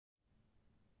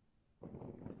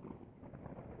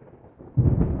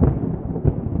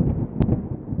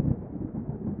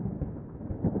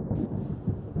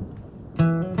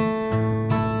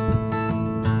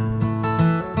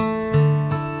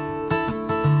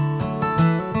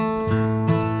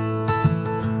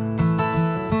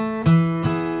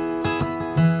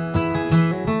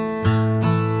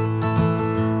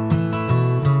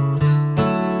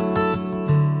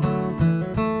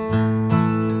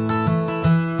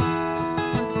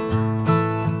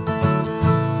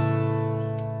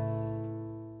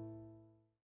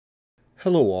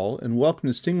Hello all, and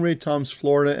welcome to Stingray Tom's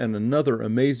Florida and another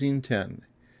amazing 10.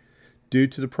 Due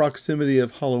to the proximity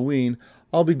of Halloween,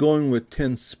 I'll be going with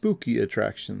 10 spooky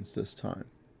attractions this time.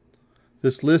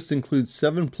 This list includes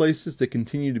 7 places that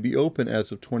continue to be open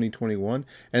as of 2021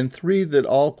 and 3 that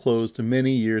all closed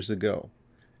many years ago.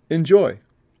 Enjoy!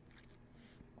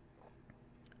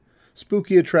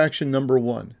 Spooky attraction number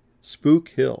 1, Spook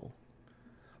Hill.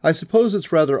 I suppose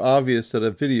it's rather obvious that a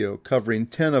video covering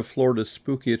 10 of Florida's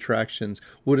spooky attractions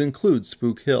would include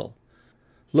Spook Hill.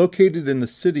 Located in the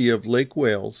city of Lake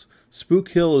Wales, Spook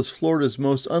Hill is Florida's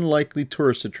most unlikely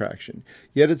tourist attraction,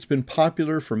 yet it's been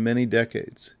popular for many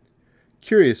decades.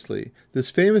 Curiously,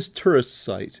 this famous tourist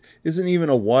site isn't even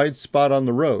a wide spot on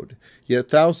the road, yet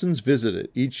thousands visit it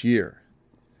each year.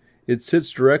 It sits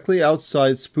directly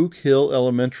outside Spook Hill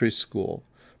Elementary School,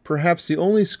 perhaps the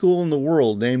only school in the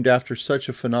world named after such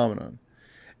a phenomenon,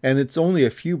 and it's only a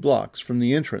few blocks from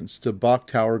the entrance to Bok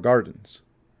Tower Gardens.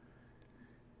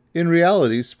 In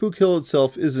reality, Spook Hill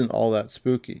itself isn't all that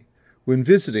spooky. When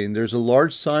visiting, there's a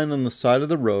large sign on the side of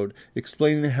the road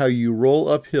explaining how you roll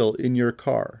uphill in your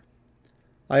car.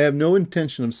 I have no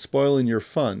intention of spoiling your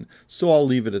fun, so I'll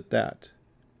leave it at that.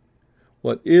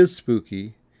 What is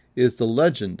spooky is the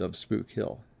legend of Spook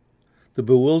Hill. The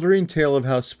bewildering tale of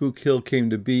how Spook Hill came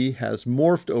to be has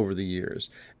morphed over the years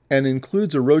and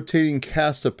includes a rotating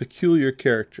cast of peculiar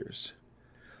characters.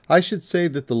 I should say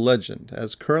that the legend,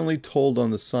 as currently told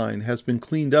on the sign, has been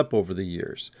cleaned up over the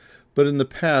years, but in the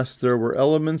past there were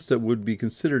elements that would be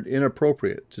considered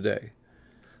inappropriate today.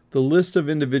 The list of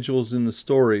individuals in the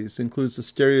stories includes a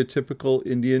stereotypical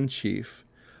Indian chief,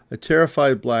 a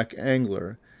terrified black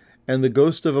angler, and the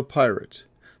ghost of a pirate,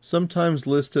 sometimes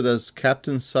listed as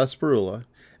Captain Sarsaparilla,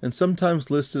 and sometimes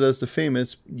listed as the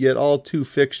famous, yet all too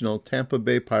fictional, Tampa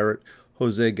Bay pirate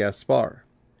Jose Gaspar.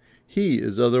 He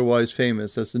is otherwise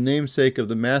famous as the namesake of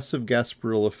the massive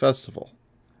Gasparilla Festival.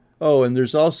 Oh, and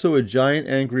there's also a giant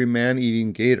angry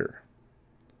man-eating gator.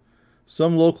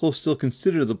 Some locals still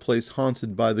consider the place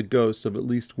haunted by the ghosts of at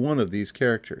least one of these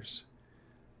characters.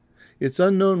 It's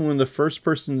unknown when the first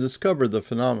person discovered the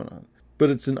phenomenon, but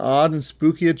it's an odd and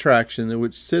spooky attraction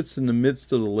which sits in the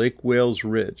midst of the Lake Wales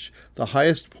Ridge, the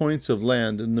highest points of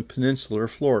land in the peninsular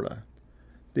Florida.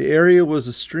 The area was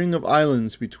a string of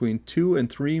islands between 2 and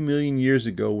 3 million years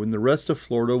ago when the rest of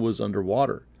Florida was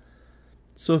underwater.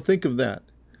 So think of that.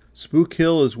 Spook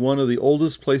Hill is one of the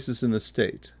oldest places in the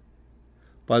state.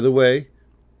 By the way,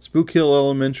 Spook Hill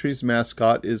Elementary's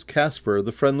mascot is Casper,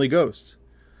 the friendly ghost.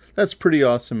 That's pretty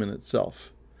awesome in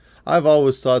itself. I've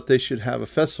always thought they should have a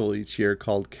festival each year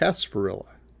called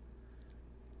Casparilla.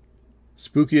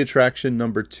 Spooky attraction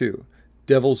number 2,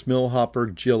 Devil's Mill Hopper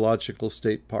Geological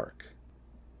State Park.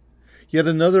 Yet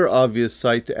another obvious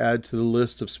site to add to the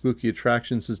list of spooky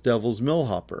attractions is Devil's Mill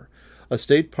Hopper, a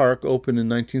state park opened in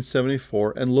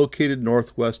 1974 and located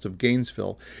northwest of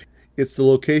Gainesville. It's the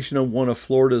location of one of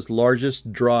Florida's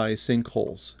largest dry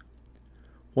sinkholes.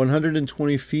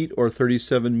 120 feet or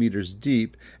 37 meters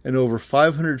deep and over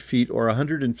 500 feet or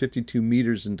 152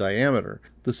 meters in diameter,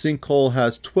 the sinkhole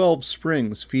has 12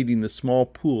 springs feeding the small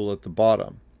pool at the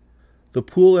bottom. The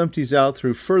pool empties out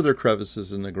through further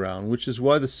crevices in the ground, which is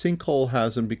why the sinkhole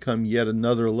hasn't become yet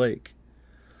another lake.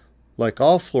 Like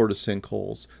all Florida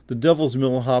sinkholes, the Devil's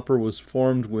Mill Hopper was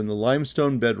formed when the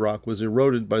limestone bedrock was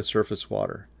eroded by surface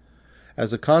water.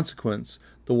 As a consequence,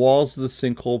 the walls of the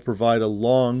sinkhole provide a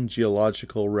long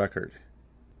geological record.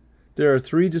 There are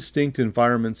 3 distinct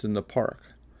environments in the park.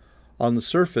 On the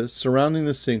surface, surrounding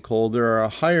the sinkhole, there are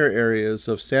higher areas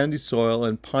of sandy soil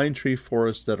and pine tree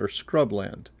forests that are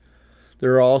scrubland.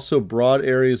 There are also broad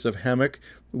areas of hammock,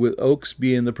 with oaks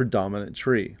being the predominant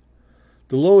tree.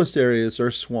 The lowest areas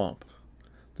are swamp.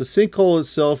 The sinkhole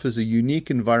itself is a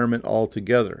unique environment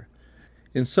altogether.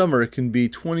 In summer, it can be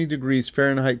 20 degrees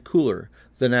Fahrenheit cooler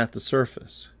than at the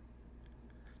surface.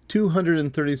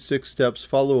 236 steps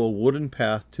follow a wooden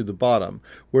path to the bottom,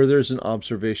 where there's an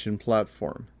observation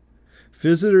platform.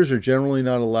 Visitors are generally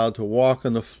not allowed to walk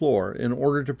on the floor in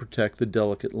order to protect the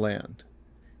delicate land.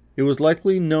 It was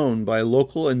likely known by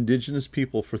local indigenous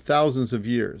people for thousands of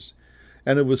years,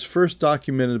 and it was first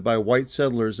documented by white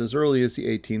settlers as early as the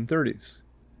 1830s.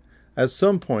 At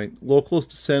some point, locals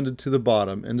descended to the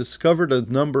bottom and discovered a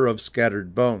number of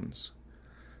scattered bones.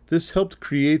 This helped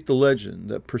create the legend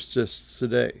that persists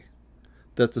today,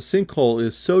 that the sinkhole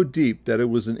is so deep that it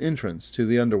was an entrance to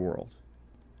the underworld.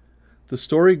 The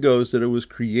story goes that it was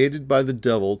created by the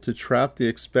devil to trap the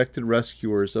expected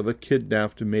rescuers of a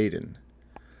kidnapped maiden.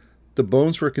 The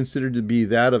bones were considered to be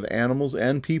that of animals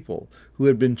and people who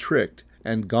had been tricked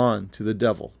and gone to the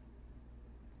devil.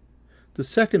 The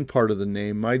second part of the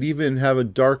name might even have a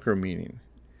darker meaning.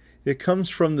 It comes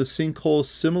from the sinkhole's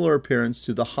similar appearance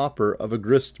to the hopper of a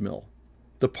grist mill,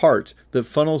 the part that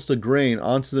funnels the grain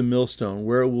onto the millstone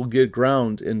where it will get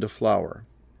ground into flour,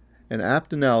 an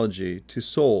apt analogy to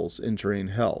souls entering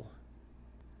hell.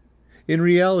 In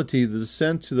reality, the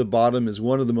descent to the bottom is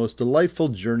one of the most delightful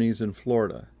journeys in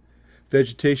Florida.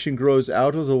 Vegetation grows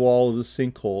out of the wall of the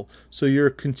sinkhole, so you're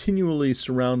continually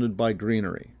surrounded by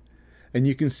greenery, and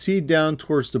you can see down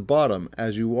towards the bottom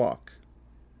as you walk.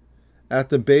 At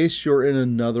the base, you're in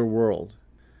another world.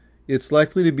 It's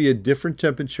likely to be a different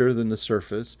temperature than the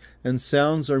surface, and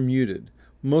sounds are muted,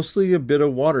 mostly a bit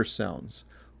of water sounds,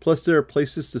 plus there are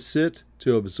places to sit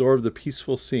to absorb the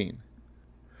peaceful scene.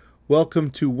 Welcome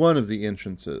to one of the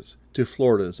entrances to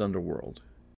Florida's underworld.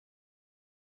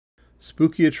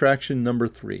 Spooky attraction number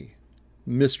 3,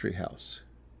 Mystery House.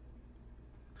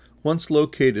 Once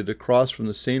located across from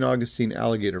the St. Augustine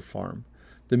Alligator Farm,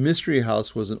 the Mystery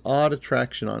House was an odd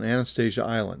attraction on Anastasia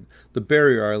Island, the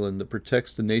barrier island that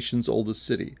protects the nation's oldest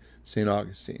city, St.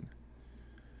 Augustine.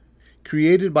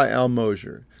 Created by Al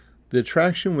Mosier, the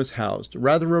attraction was housed,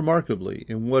 rather remarkably,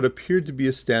 in what appeared to be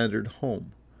a standard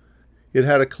home. It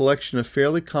had a collection of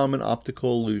fairly common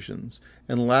optical illusions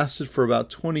and lasted for about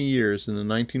 20 years in the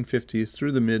 1950s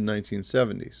through the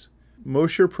mid-1970s.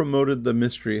 Mosher promoted the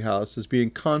Mystery House as being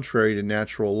contrary to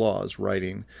natural laws,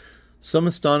 writing, "Some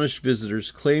astonished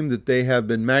visitors claim that they have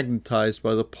been magnetized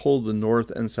by the pull of the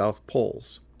North and South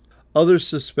Poles. Others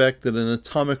suspect that an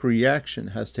atomic reaction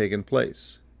has taken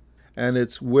place, and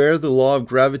it's where the law of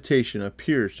gravitation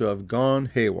appears to have gone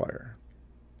haywire."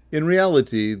 In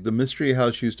reality, the Mystery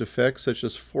House used effects such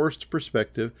as forced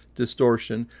perspective,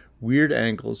 distortion, weird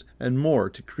angles, and more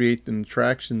to create an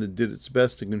attraction that did its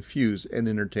best to confuse and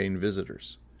entertain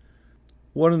visitors.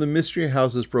 One of the Mystery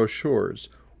House's brochures,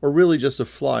 or really just a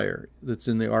flyer that's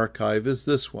in the archive, is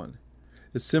this one.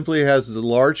 It simply has the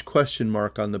large question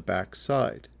mark on the back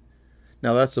side.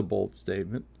 Now that's a bold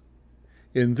statement.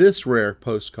 In this rare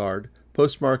postcard,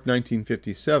 postmarked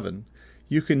 1957,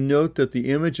 you can note that the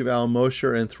image of Al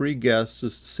Mosher and 3 guests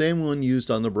is the same one used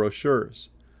on the brochures.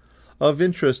 Of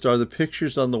interest are the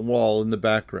pictures on the wall in the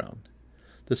background.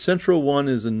 The central one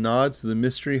is a nod to the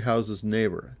Mystery House's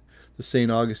neighbor, the St.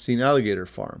 Augustine Alligator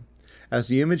Farm, as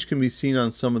the image can be seen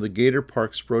on some of the Gator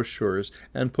Park's brochures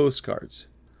and postcards.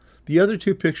 The other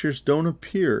 2 pictures don't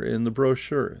appear in the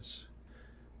brochures.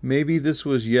 Maybe this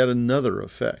was yet another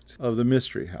effect of the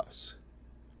Mystery House.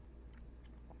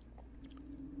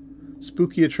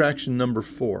 Spooky attraction number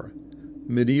 4,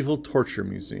 Medieval Torture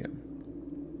Museum.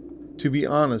 To be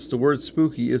honest, the word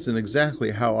spooky isn't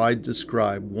exactly how I'd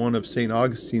describe one of St.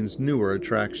 Augustine's newer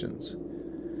attractions.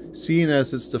 Seeing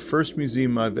as it's the first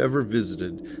museum I've ever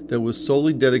visited that was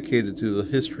solely dedicated to the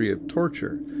history of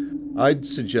torture, I'd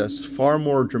suggest far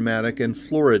more dramatic and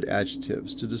florid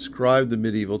adjectives to describe the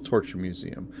Medieval Torture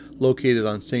Museum, located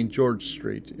on St. George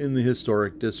Street in the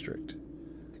historic district.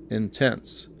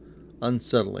 Intense,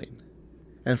 unsettling,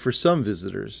 and for some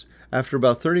visitors, after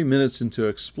about 30 minutes into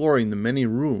exploring the many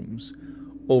rooms,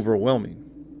 overwhelming.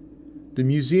 The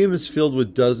museum is filled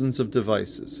with dozens of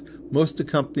devices, most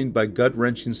accompanied by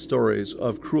gut-wrenching stories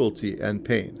of cruelty and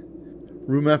pain.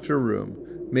 Room after room,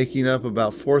 making up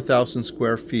about 4,000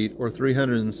 square feet or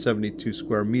 372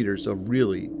 square meters of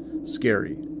really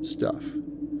scary stuff.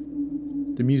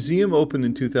 The museum opened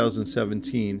in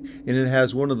 2017, and it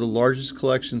has one of the largest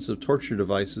collections of torture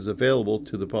devices available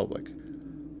to the public.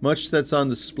 Much that's on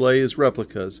display is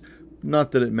replicas,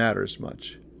 not that it matters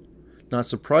much. Not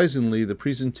surprisingly, the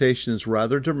presentation is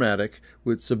rather dramatic,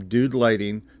 with subdued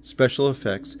lighting, special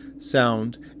effects,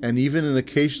 sound, and even an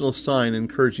occasional sign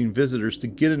encouraging visitors to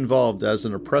get involved as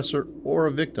an oppressor or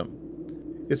a victim.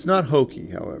 It's not hokey,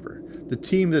 however. The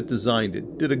team that designed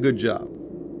it did a good job.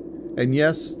 And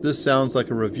yes, this sounds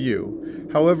like a review.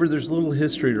 However, there's little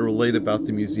history to relate about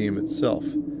the museum itself.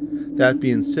 That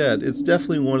being said, it's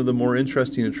definitely one of the more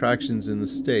interesting attractions in the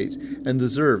state and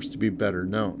deserves to be better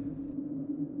known.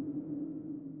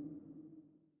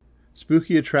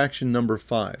 Spooky attraction number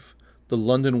 5, the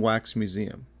London Wax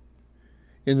Museum.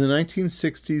 In the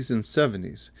 1960s and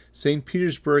 70s, St.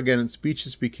 Petersburg and its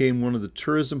beaches became one of the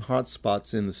tourism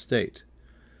hotspots in the state.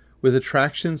 With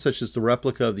attractions such as the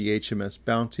replica of the HMS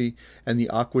Bounty and the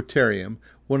Aquatarium,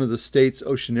 one of the state's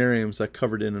oceanariums I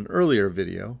covered in an earlier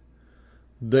video,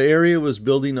 the area was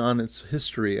building on its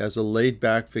history as a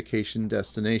laid-back vacation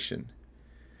destination.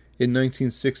 In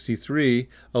 1963,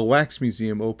 a wax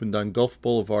museum opened on Gulf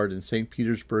Boulevard in St.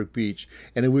 Petersburg Beach,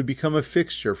 and it would become a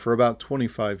fixture for about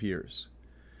 25 years.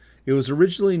 It was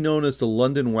originally known as the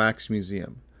London Wax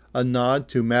Museum, a nod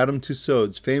to Madame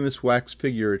Tussauds' famous wax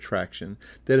figure attraction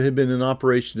that had been in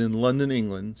operation in London,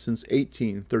 England since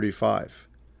 1835.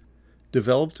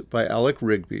 Developed by Alec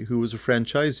Rigby, who was a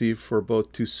franchisee for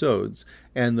both Tussauds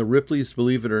and the Ripley's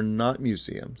Believe It or Not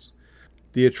museums,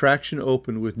 the attraction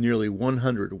opened with nearly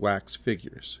 100 wax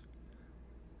figures.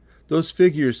 Those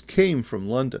figures came from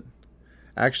London,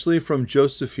 actually from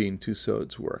Josephine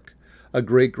Tussaud's work, a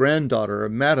great-granddaughter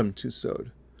of Madame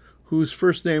Tussaud, whose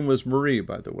first name was Marie,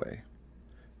 by the way.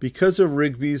 Because of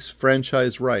Rigby's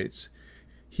franchise rights,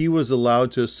 he was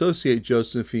allowed to associate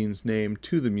Josephine's name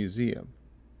to the museum.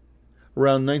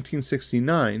 Around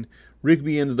 1969,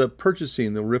 Rigby ended up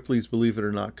purchasing the Ripley's Believe It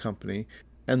or Not company,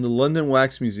 and the London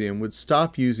Wax Museum would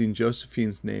stop using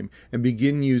Josephine's name and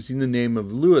begin using the name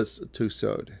of Louis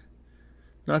Tussaud.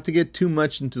 Not to get too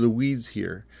much into the weeds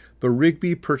here, but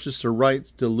Rigby purchased the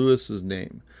rights to Louis's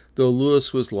name, though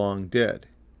Louis was long dead.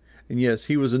 And yes,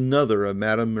 he was another of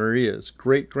Madame Maria's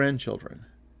great-grandchildren.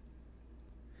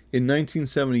 In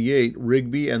 1978,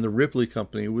 Rigby and the Ripley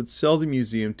Company would sell the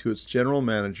museum to its general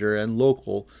manager and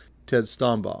local, Ted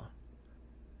Stombaugh.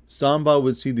 Stombaugh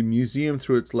would see the museum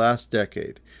through its last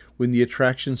decade, when the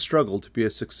attraction struggled to be a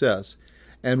success,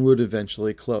 and would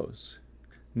eventually close.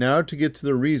 Now to get to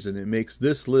the reason it makes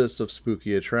this list of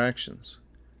spooky attractions.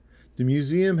 The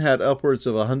museum had upwards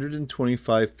of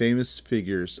 125 famous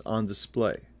figures on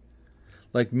display.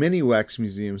 Like many wax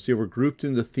museums, they were grouped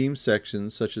into theme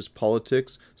sections such as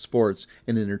politics, sports,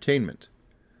 and entertainment.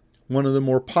 One of the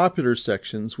more popular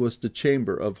sections was the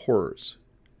Chamber of Horrors.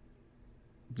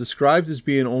 Described as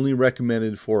being only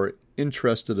recommended for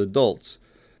interested adults,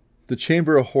 the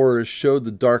Chamber of Horrors showed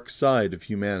the dark side of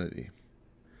humanity.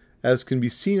 As can be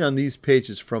seen on these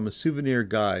pages from a souvenir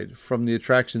guide from the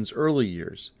attraction's early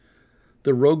years,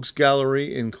 the Rogues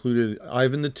Gallery included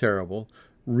Ivan the Terrible,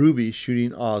 Ruby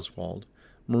shooting Oswald,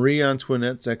 Marie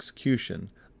Antoinette's execution,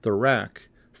 the Rack,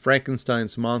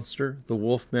 Frankenstein's monster, the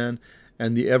Wolfman,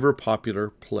 and the ever-popular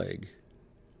Plague.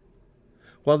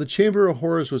 While the Chamber of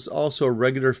Horrors was also a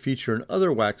regular feature in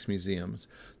other wax museums,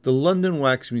 the London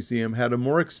Wax Museum had a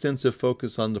more extensive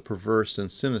focus on the perverse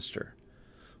and sinister.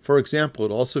 For example,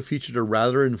 it also featured a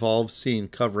rather involved scene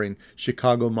covering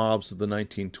Chicago mobs of the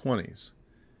 1920s,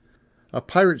 a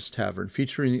pirate's tavern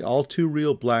featuring the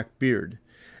all-too-real Blackbeard,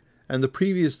 and the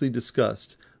previously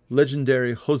discussed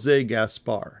legendary José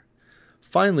Gaspar.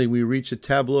 Finally, we reach a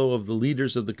tableau of the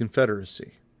leaders of the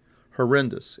Confederacy.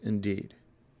 Horrendous, indeed.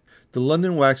 The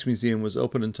London Wax Museum was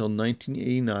open until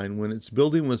 1989, when its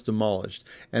building was demolished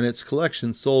and its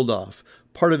collection sold off,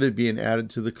 part of it being added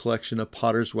to the collection of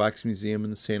Potter's Wax Museum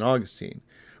in the St. Augustine,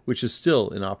 which is still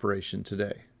in operation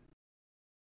today.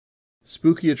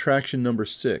 Spooky attraction number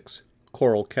 6,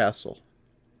 Coral Castle.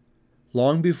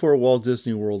 Long before Walt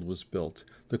Disney World was built,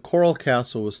 the Coral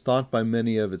Castle was thought by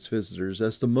many of its visitors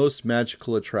as the most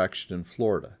magical attraction in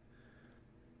Florida.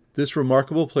 This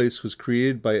remarkable place was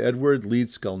created by Edward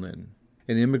Leedskalnin,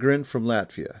 an immigrant from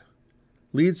Latvia.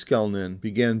 Leedskalnin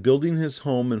began building his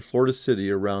home in Florida City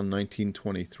around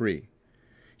 1923.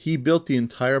 He built the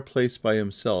entire place by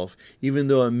himself, even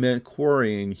though it meant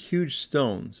quarrying huge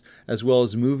stones, as well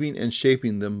as moving and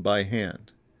shaping them by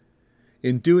hand.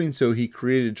 In doing so, he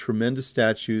created tremendous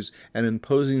statues and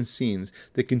imposing scenes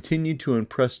that continued to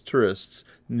impress tourists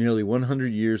nearly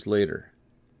 100 years later.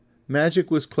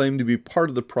 Magic was claimed to be part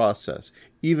of the process,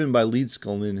 even by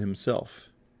Leedskalnin himself.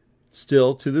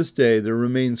 Still, to this day, there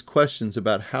remains questions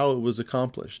about how it was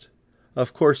accomplished.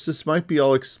 Of course, this might be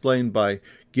all explained by,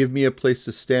 "Give me a place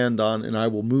to stand on and I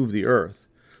will move the earth,"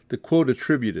 the quote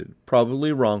attributed,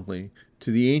 probably wrongly, to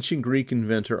the ancient Greek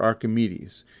inventor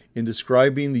Archimedes, in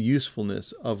describing the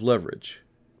usefulness of leverage.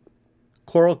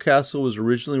 Coral Castle was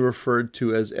originally referred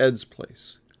to as Ed's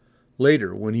Place.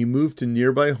 Later, when he moved to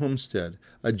nearby Homestead,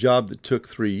 a job that took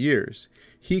 3 years,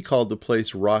 he called the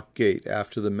place Rock Gate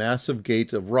after the massive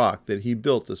gate of rock that he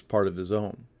built as part of his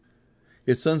home.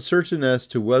 It's uncertain as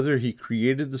to whether he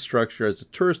created the structure as a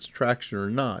tourist attraction or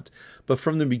not, but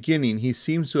from the beginning he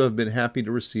seems to have been happy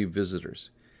to receive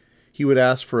visitors. He would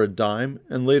ask for a dime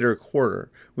and later a quarter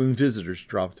when visitors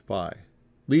dropped by.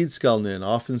 Leedskalnin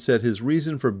often said his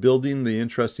reason for building the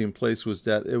interesting place was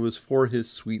that it was for his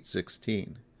sweet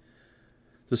 16.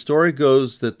 The story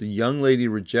goes that the young lady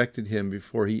rejected him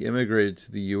before he immigrated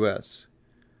to the U.S.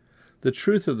 The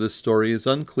truth of this story is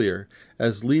unclear,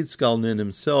 as Leedskalnin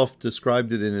himself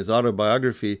described it in his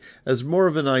autobiography as more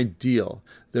of an ideal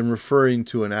than referring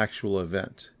to an actual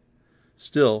event.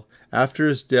 Still, after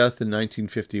his death in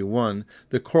 1951,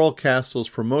 the Coral Castle's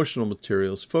promotional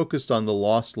materials focused on the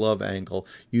lost love angle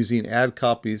using ad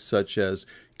copies such as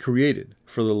 "Created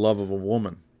for the Love of a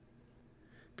Woman."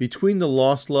 Between the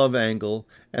lost love angle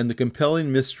and the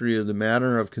compelling mystery of the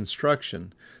manner of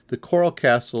construction, the Coral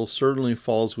Castle certainly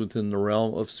falls within the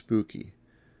realm of spooky.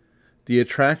 The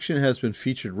attraction has been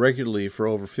featured regularly for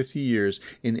over 50 years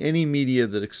in any media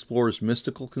that explores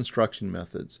mystical construction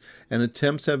methods, and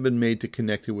attempts have been made to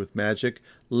connect it with magic,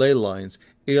 ley lines,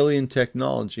 alien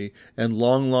technology, and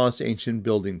long-lost ancient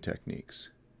building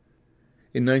techniques.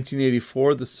 In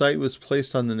 1984, the site was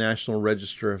placed on the National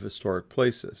Register of Historic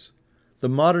Places. The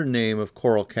modern name of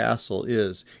Coral Castle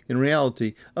is, in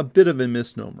reality, a bit of a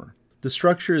misnomer. The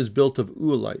structure is built of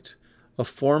oolite, a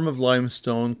form of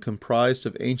limestone comprised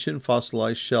of ancient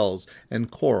fossilized shells and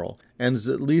coral, and is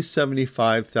at least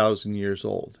 75,000 years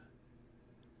old.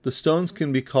 The stones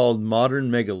can be called modern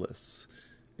megaliths,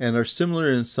 and are similar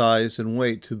in size and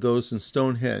weight to those in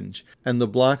Stonehenge and the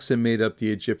blocks that made up the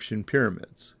Egyptian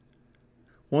pyramids.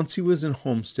 Once he was in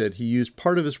Homestead, he used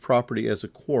part of his property as a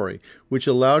quarry, which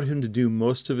allowed him to do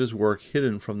most of his work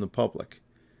hidden from the public.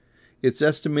 It's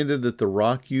estimated that the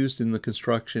rock used in the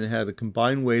construction had a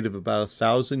combined weight of about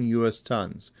 1,000 U.S.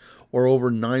 tons, or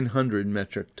over 900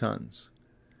 metric tons.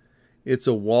 It's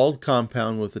a walled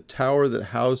compound with a tower that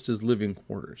housed his living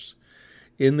quarters.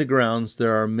 In the grounds,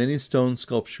 there are many stone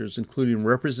sculptures, including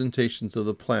representations of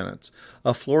the planets,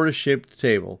 a Florida-shaped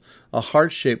table, a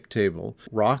heart-shaped table,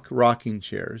 rocking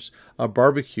chairs, a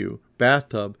barbecue,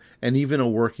 bathtub, and even a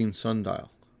working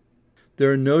sundial.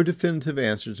 There are no definitive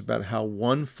answers about how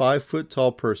one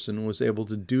 5-foot-tall person was able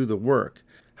to do the work.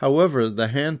 However, the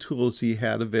hand tools he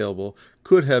had available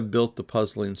could have built the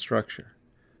puzzling structure.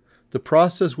 The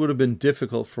process would have been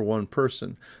difficult for one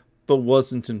person, but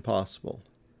wasn't impossible.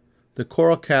 The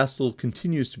Coral Castle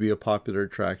continues to be a popular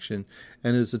attraction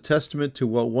and is a testament to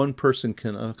what one person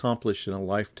can accomplish in a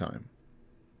lifetime.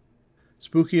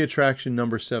 Spooky attraction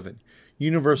number 7,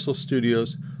 Universal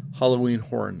Studios Halloween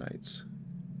Horror Nights.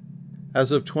 As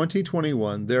of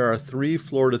 2021, there are 3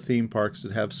 Florida theme parks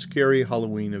that have scary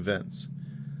Halloween events.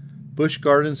 Busch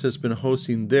Gardens has been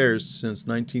hosting theirs since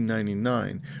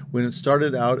 1999, when it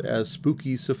started out as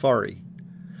Spooky Safari.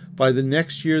 By the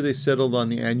next year, they settled on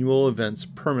the annual event's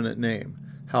permanent name,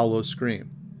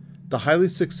 Howl-O-Scream. The highly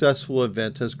successful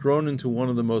event has grown into one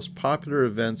of the most popular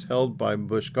events held by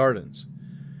Busch Gardens.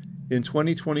 In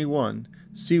 2021,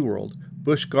 SeaWorld,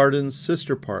 Busch Gardens'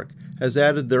 sister park, has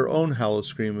added their own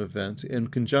Howl-O-Scream event in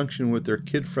conjunction with their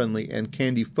kid-friendly and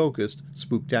candy-focused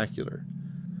Spooktacular.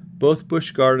 Both Busch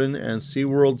Garden and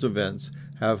SeaWorld's events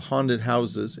have haunted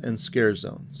houses and scare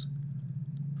zones.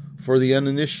 For the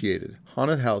uninitiated,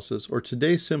 haunted houses, or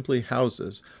today simply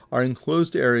houses, are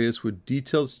enclosed areas with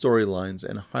detailed storylines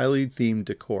and highly themed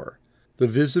decor. The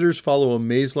visitors follow a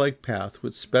maze-like path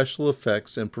with special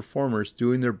effects and performers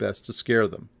doing their best to scare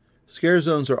them. Scare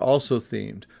zones are also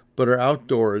themed, but are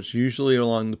outdoors, usually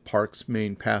along the park's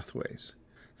main pathways.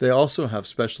 They also have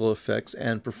special effects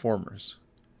and performers.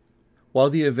 While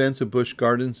the events at Busch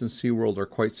Gardens and SeaWorld are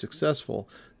quite successful,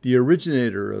 the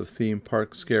originator of theme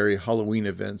park scary Halloween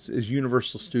events is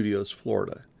Universal Studios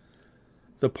Florida.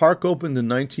 The park opened in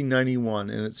 1991,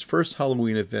 and its first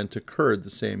Halloween event occurred the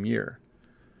same year.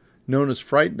 Known as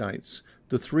Fright Nights,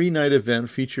 the 3-night event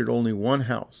featured only one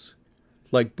house.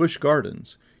 Like Busch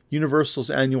Gardens, Universal's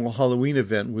annual Halloween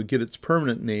event would get its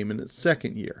permanent name in its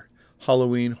second year,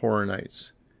 Halloween Horror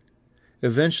Nights.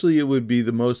 Eventually, it would be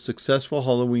the most successful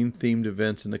Halloween-themed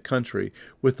event in the country,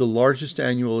 with the largest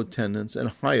annual attendance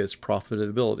and highest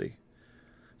profitability.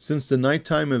 Since the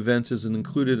nighttime event isn't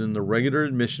included in the regular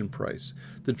admission price,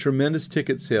 the tremendous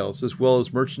ticket sales, as well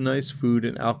as merchandise, food,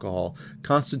 and alcohol,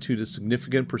 constitute a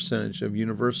significant percentage of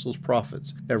Universal's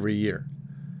profits every year.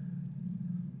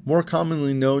 More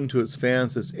commonly known to its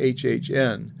fans as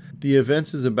HHN, the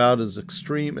event is about as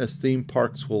extreme as theme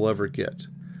parks will ever get.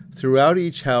 Throughout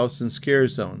each house and scare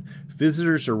zone,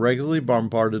 visitors are regularly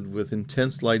bombarded with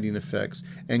intense lighting effects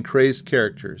and crazed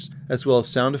characters, as well as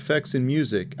sound effects and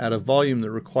music at a volume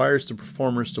that requires the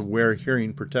performers to wear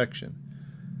hearing protection.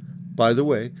 By the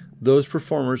way, those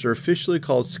performers are officially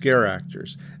called scare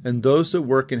actors, and those that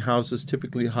work in houses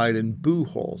typically hide in boo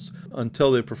holes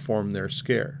until they perform their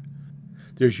scare.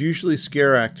 There's usually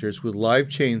scare actors with live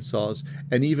chainsaws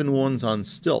and even ones on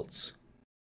stilts.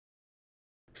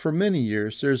 For many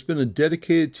years, there has been a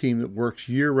dedicated team that works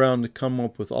year-round to come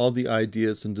up with all the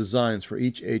ideas and designs for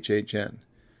each HHN.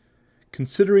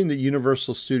 Considering that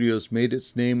Universal Studios made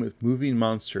its name with moving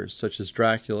monsters such as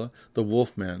Dracula, the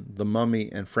Wolfman, the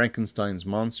Mummy, and Frankenstein's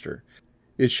monster,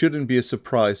 it shouldn't be a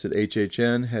surprise that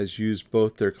HHN has used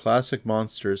both their classic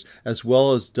monsters as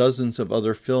well as dozens of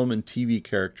other film and TV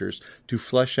characters to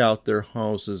flesh out their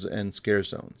houses and scare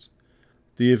zones.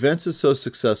 The event is so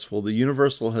successful that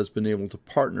Universal has been able to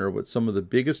partner with some of the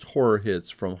biggest horror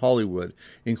hits from Hollywood,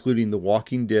 including The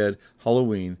Walking Dead,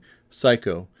 Halloween,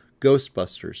 Psycho,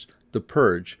 Ghostbusters, The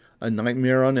Purge, A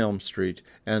Nightmare on Elm Street,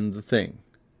 and The Thing.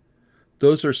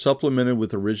 Those are supplemented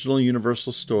with original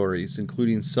Universal stories,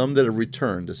 including some that have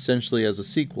returned, essentially as a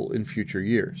sequel, in future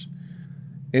years.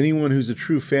 Anyone who's a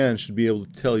true fan should be able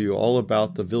to tell you all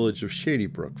about the village of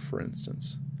Shadybrook, for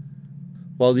instance.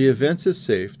 While the event is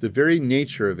safe, the very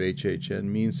nature of HHN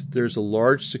means that there's a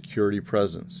large security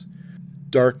presence.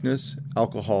 Darkness,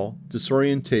 alcohol,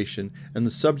 disorientation, and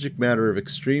the subject matter of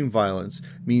extreme violence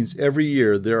means every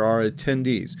year there are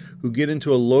attendees who get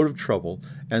into a load of trouble,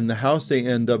 and the house they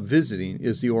end up visiting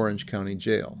is the Orange County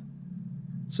Jail.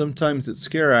 Sometimes it's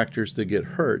scare actors that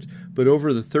get hurt, but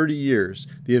over the 30 years,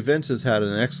 the event has had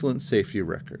an excellent safety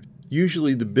record.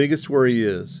 Usually the biggest worry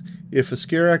is, if a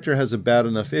scare actor has a bad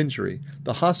enough injury,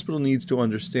 the hospital needs to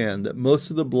understand that most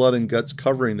of the blood and guts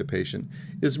covering the patient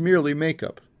is merely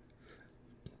makeup.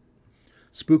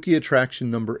 Spooky attraction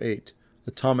number 8,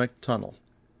 Atomic Tunnel.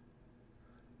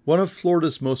 One of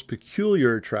Florida's most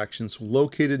peculiar attractions was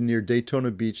located near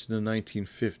Daytona Beach in the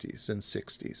 1950s and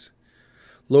 60s.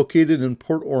 Located in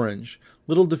Port Orange,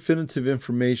 little definitive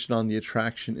information on the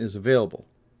attraction is available.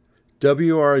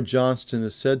 W.R. Johnston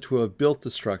is said to have built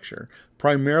the structure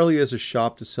primarily as a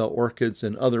shop to sell orchids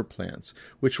and other plants,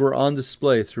 which were on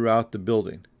display throughout the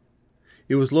building.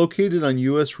 It was located on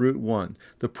U.S. Route 1,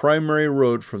 the primary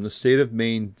road from the state of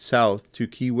Maine south to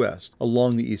Key West,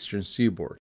 along the eastern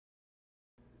seaboard.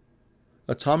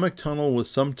 Atomic Tunnel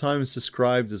was sometimes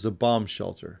described as a bomb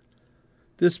shelter.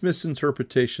 This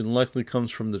misinterpretation likely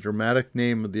comes from the dramatic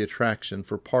name of the attraction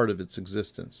for part of its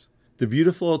existence. The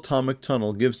beautiful atomic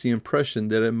tunnel gives the impression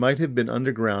that it might have been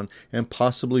underground and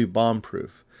possibly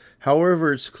bomb-proof.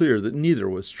 However, it's clear that neither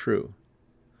was true.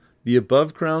 The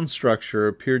above-ground structure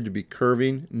appeared to be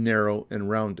curving, narrow,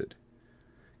 and rounded.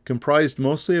 Comprised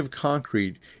mostly of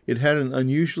concrete, it had an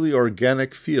unusually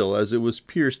organic feel as it was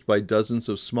pierced by dozens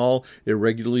of small,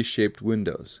 irregularly shaped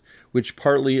windows, which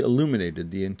partly illuminated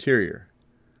the interior.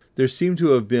 There seemed to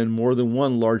have been more than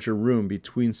one larger room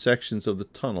between sections of the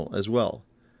tunnel as well.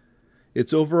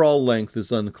 Its overall length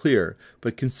is unclear,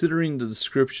 but considering the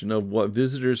description of what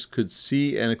visitors could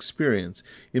see and experience,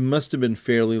 it must have been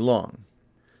fairly long.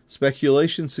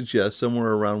 Speculation suggests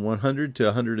somewhere around 100 to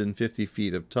 150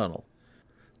 feet of tunnel.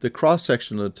 The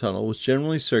cross-section of the tunnel was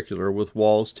generally circular with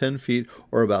walls 10 feet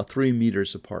or about 3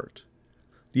 meters apart.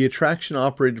 The attraction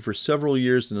operated for several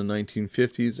years in the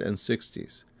 1950s and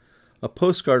 60s. A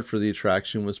postcard for the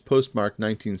attraction was postmarked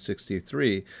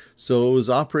 1963, so it was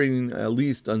operating at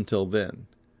least until then.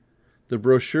 The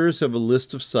brochures have a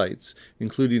list of sights,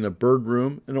 including a bird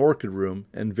room, an orchid room,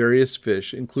 and various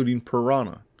fish, including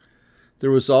piranha.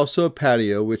 There was also a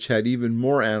patio which had even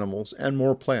more animals and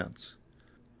more plants.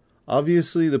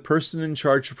 Obviously, the person in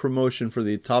charge of promotion for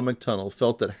the Atomic Tunnel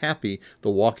felt that Happy,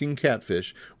 the walking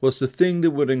catfish, was the thing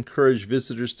that would encourage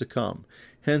visitors to come,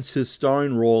 hence his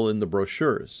starring role in the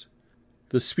brochures.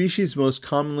 The species most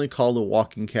commonly called a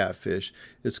walking catfish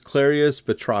is Clarias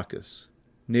batrachus.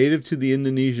 Native to the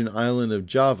Indonesian island of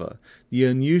Java, the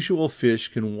unusual fish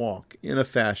can walk in a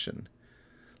fashion.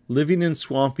 Living in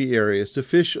swampy areas, the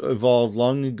fish evolved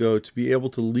long ago to be able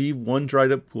to leave one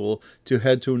dried-up pool to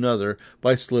head to another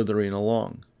by slithering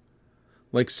along.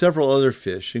 Like several other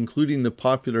fish, including the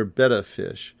popular betta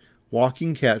fish,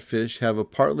 walking catfish have a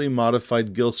partly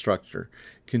modified gill structure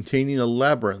containing a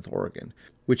labyrinth organ,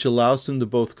 which allows them to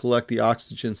both collect the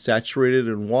oxygen saturated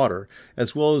in water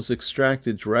as well as extract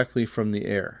it directly from the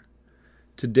air.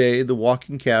 Today, the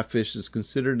walking catfish is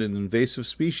considered an invasive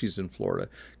species in Florida,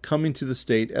 coming to the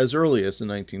state as early as the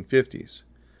 1950s.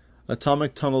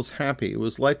 Atomic Tunnel's Happy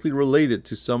was likely related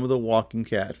to some of the walking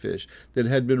catfish that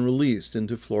had been released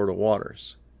into Florida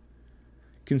waters.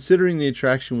 Considering the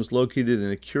attraction was located in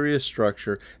a curious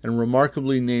structure and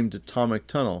remarkably named Atomic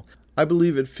Tunnel, I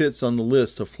believe it fits on the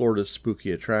list of Florida's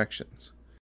spooky attractions.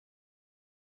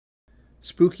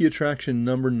 Spooky attraction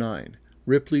number 9,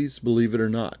 Ripley's Believe It or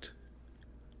Not.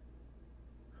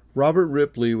 Robert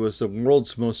Ripley was the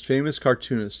world's most famous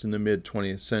cartoonist in the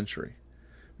mid-20th century.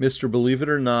 Mr. Believe It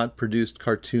or Not produced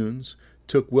cartoons,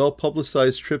 took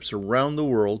well-publicized trips around the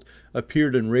world,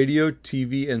 appeared in radio,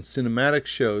 TV, and cinematic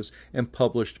shows, and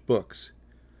published books.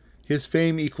 His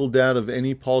fame equaled that of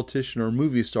any politician or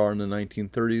movie star in the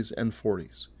 1930s and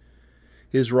 40s.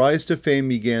 His rise to fame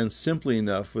began simply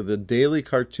enough with a daily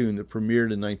cartoon that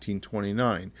premiered in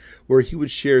 1929, where he would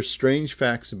share strange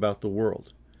facts about the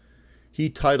world. He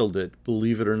titled it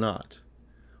Believe It or Not.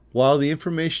 While the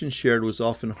information shared was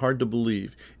often hard to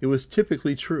believe, it was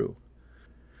typically true.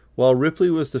 While Ripley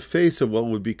was the face of what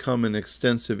would become an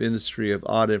extensive industry of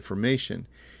odd information,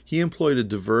 he employed a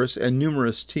diverse and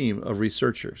numerous team of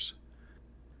researchers.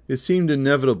 It seemed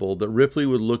inevitable that Ripley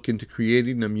would look into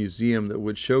creating a museum that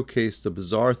would showcase the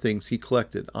bizarre things he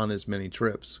collected on his many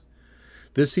trips.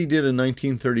 This he did in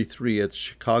 1933 at the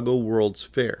Chicago World's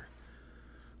Fair.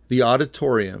 The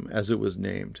auditorium, as it was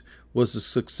named, was a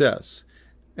success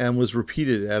and was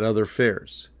repeated at other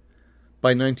fairs.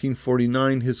 By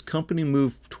 1949, his company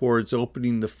moved towards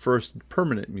opening the first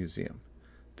permanent museum.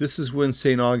 This is when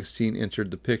St. Augustine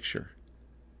entered the picture.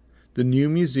 The new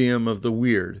Museum of the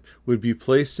Weird would be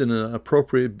placed in an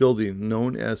appropriate building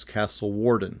known as Castle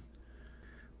Warden.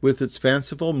 With its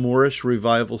fanciful Moorish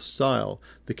revival style,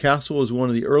 the castle was one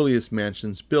of the earliest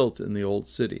mansions built in the Old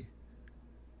City.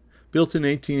 Built in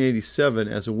 1887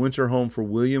 as a winter home for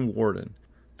William Warden,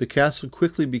 the castle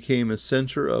quickly became a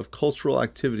center of cultural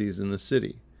activities in the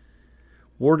city.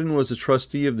 Warden was a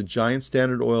trustee of the giant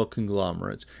Standard Oil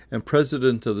conglomerate and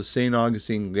president of the St.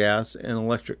 Augustine Gas and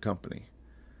Electric Company.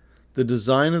 The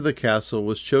design of the castle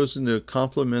was chosen to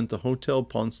complement the Hotel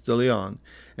Ponce de Leon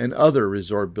and other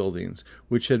resort buildings,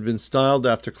 which had been styled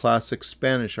after classic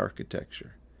Spanish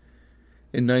architecture.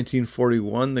 In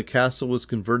 1941, the castle was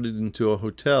converted into a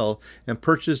hotel and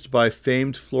purchased by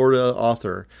famed Florida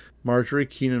author Marjorie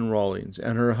Keenan Rawlings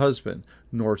and her husband,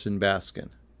 Norton Baskin.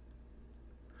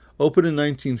 Opened in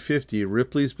 1950,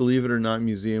 Ripley's Believe It or Not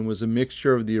Museum was a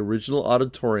mixture of the original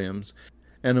auditoriums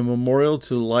and a memorial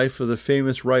to the life of the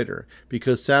famous writer,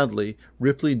 because sadly,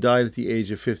 Ripley died at the age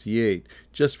of 58,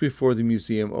 just before the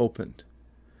museum opened.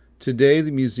 Today,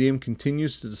 the museum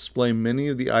continues to display many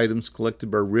of the items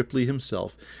collected by Ripley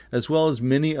himself, as well as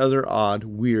many other odd,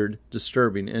 weird,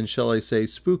 disturbing, and shall I say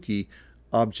spooky,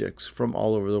 objects from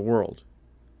all over the world.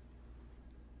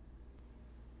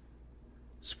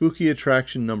 Spooky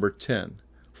attraction number 10,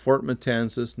 Fort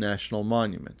Matanzas National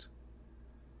Monument.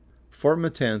 Fort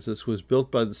Matanzas was built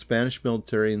by the Spanish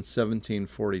military in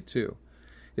 1742.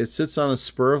 It sits on a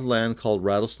spur of land called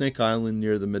Rattlesnake Island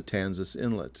near the Matanzas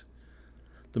Inlet.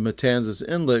 The Matanzas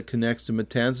Inlet connects the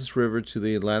Matanzas River to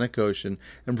the Atlantic Ocean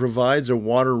and provides a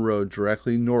water road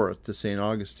directly north to St.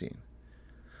 Augustine.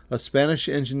 A Spanish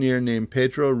engineer named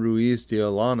Pedro Ruiz de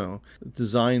Olano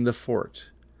designed the fort.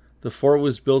 The fort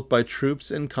was built by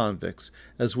troops and convicts,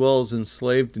 as well as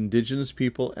enslaved indigenous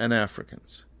people and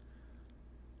Africans.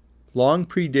 Long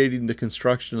predating the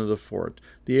construction of the fort,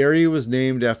 the area was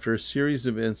named after a series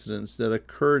of incidents that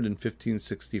occurred in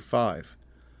 1565.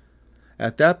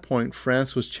 At that point,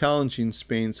 France was challenging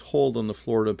Spain's hold on the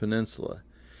Florida Peninsula.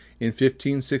 In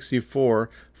 1564,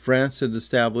 France had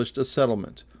established a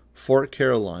settlement, Fort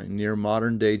Caroline, near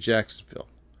modern-day Jacksonville.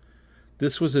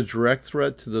 This was a direct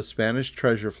threat to the Spanish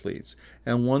treasure fleets,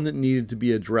 and one that needed to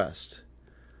be addressed.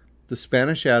 The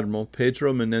Spanish admiral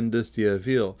Pedro Menendez de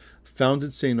Avil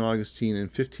founded St. Augustine in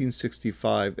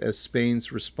 1565 as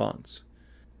Spain's response.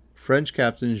 French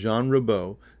captain Jean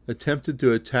Ribault attempted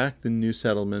to attack the new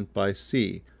settlement by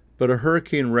sea, but a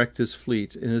hurricane wrecked his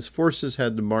fleet and his forces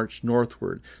had to march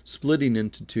northward, splitting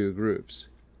into two groups.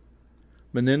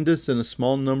 Menendez and a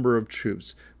small number of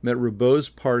troops met Ribault's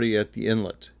party at the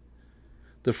inlet.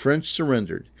 The French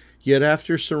surrendered, yet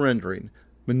after surrendering,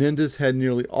 Menendez had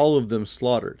nearly all of them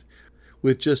slaughtered,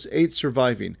 with just 8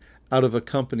 surviving out of a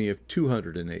company of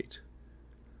 208.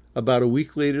 About a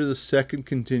week later, the second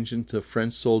contingent of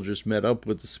French soldiers met up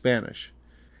with the Spanish,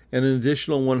 and an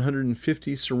additional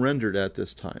 150 surrendered at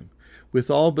this time, with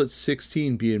all but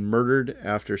 16 being murdered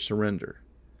after surrender.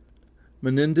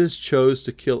 Menendez chose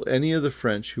to kill any of the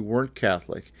French who weren't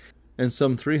Catholic, and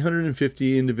some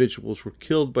 350 individuals were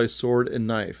killed by sword and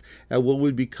knife at what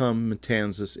would become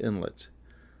Matanzas Inlet,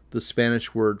 the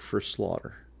Spanish word for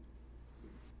slaughter.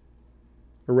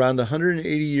 Around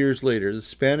 180 years later, the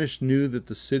Spanish knew that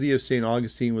the city of St.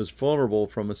 Augustine was vulnerable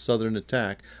from a southern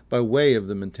attack by way of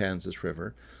the Matanzas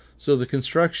River, so the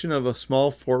construction of a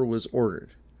small fort was ordered.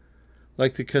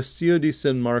 Like the Castillo de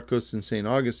San Marcos in St.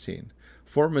 Augustine,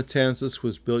 Fort Matanzas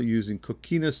was built using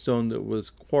coquina stone that was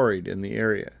quarried in the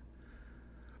area.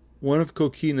 One of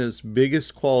coquina's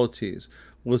biggest qualities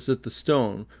was that the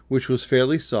stone, which was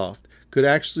fairly soft, could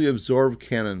actually absorb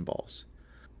cannonballs.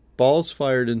 Balls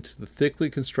fired into the thickly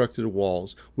constructed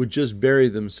walls would just bury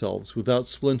themselves without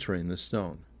splintering the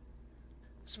stone.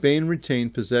 Spain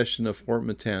retained possession of Fort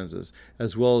Matanzas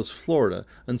as well as Florida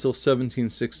until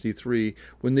 1763,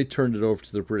 when they turned it over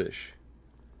to the British.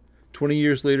 20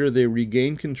 years later, they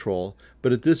regained control,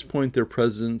 but at this point their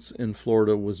presence in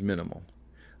Florida was minimal.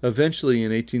 Eventually,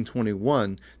 in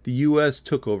 1821, the U.S.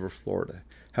 took over Florida.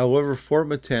 However, Fort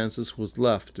Matanzas was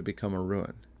left to become a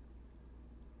ruin.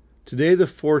 Today, the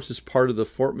fort is part of the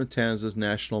Fort Matanzas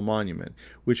National Monument,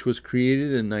 which was created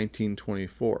in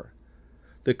 1924.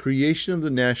 The creation of the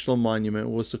National Monument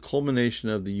was the culmination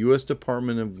of the U.S.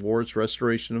 Department of War's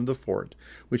restoration of the fort,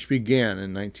 which began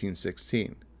in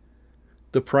 1916.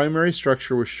 The primary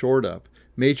structure was shored up,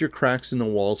 Major cracks in the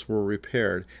walls were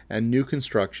repaired, and new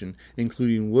construction,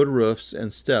 including wood roofs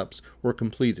and steps, were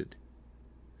completed.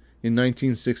 In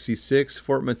 1966,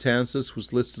 Fort Matanzas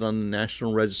was listed on the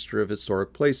National Register of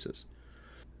Historic Places.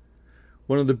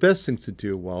 One of the best things to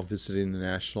do while visiting the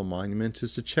National Monument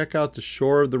is to check out the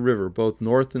shore of the river both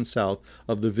north and south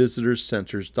of the Visitors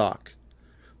Center's dock.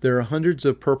 There are hundreds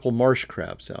of purple marsh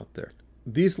crabs out there.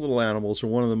 These little animals are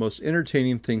one of the most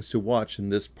entertaining things to watch in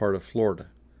this part of Florida.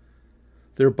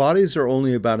 Their bodies are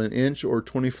only about an inch or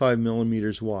 25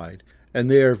 millimeters wide,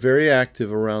 and they are very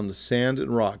active around the sand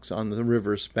and rocks on the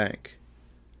river's bank.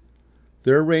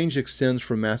 Their range extends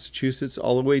from Massachusetts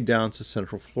all the way down to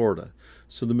central Florida,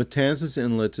 so the Matanzas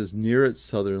Inlet is near its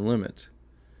southern limit.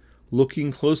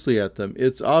 Looking closely at them,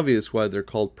 it's obvious why they're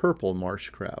called purple marsh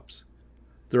crabs.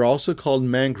 They're also called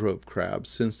mangrove crabs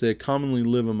since they commonly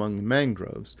live among the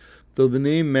mangroves, though the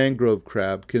name mangrove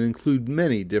crab can include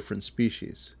many different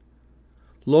species.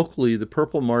 Locally, the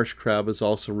purple marsh crab is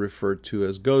also referred to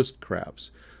as ghost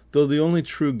crabs, though the only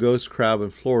true ghost crab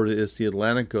in Florida is the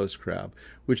Atlantic ghost crab,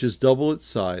 which is double its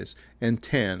size and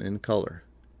tan in color.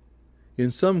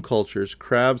 In some cultures,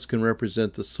 crabs can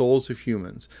represent the souls of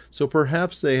humans, so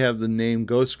perhaps they have the name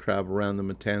ghost crab around the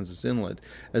Matanzas Inlet,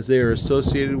 as they are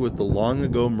associated with the long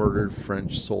ago murdered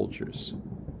French soldiers.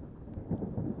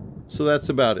 So that's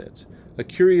about it. A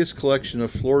curious collection of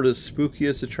Florida's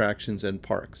spookiest attractions and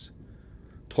parks.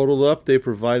 Totaled up, they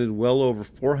provided well over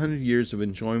 400 years of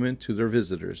enjoyment to their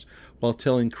visitors, while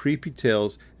telling creepy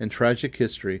tales and tragic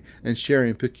history and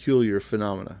sharing peculiar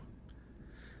phenomena.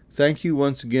 Thank you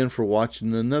once again for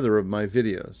watching another of my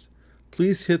videos.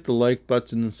 Please hit the like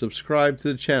button and subscribe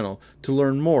to the channel to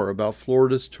learn more about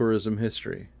Florida's tourism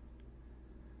history.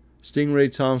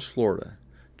 Stingray Tom's Florida,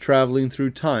 traveling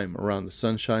through time around the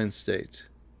Sunshine State.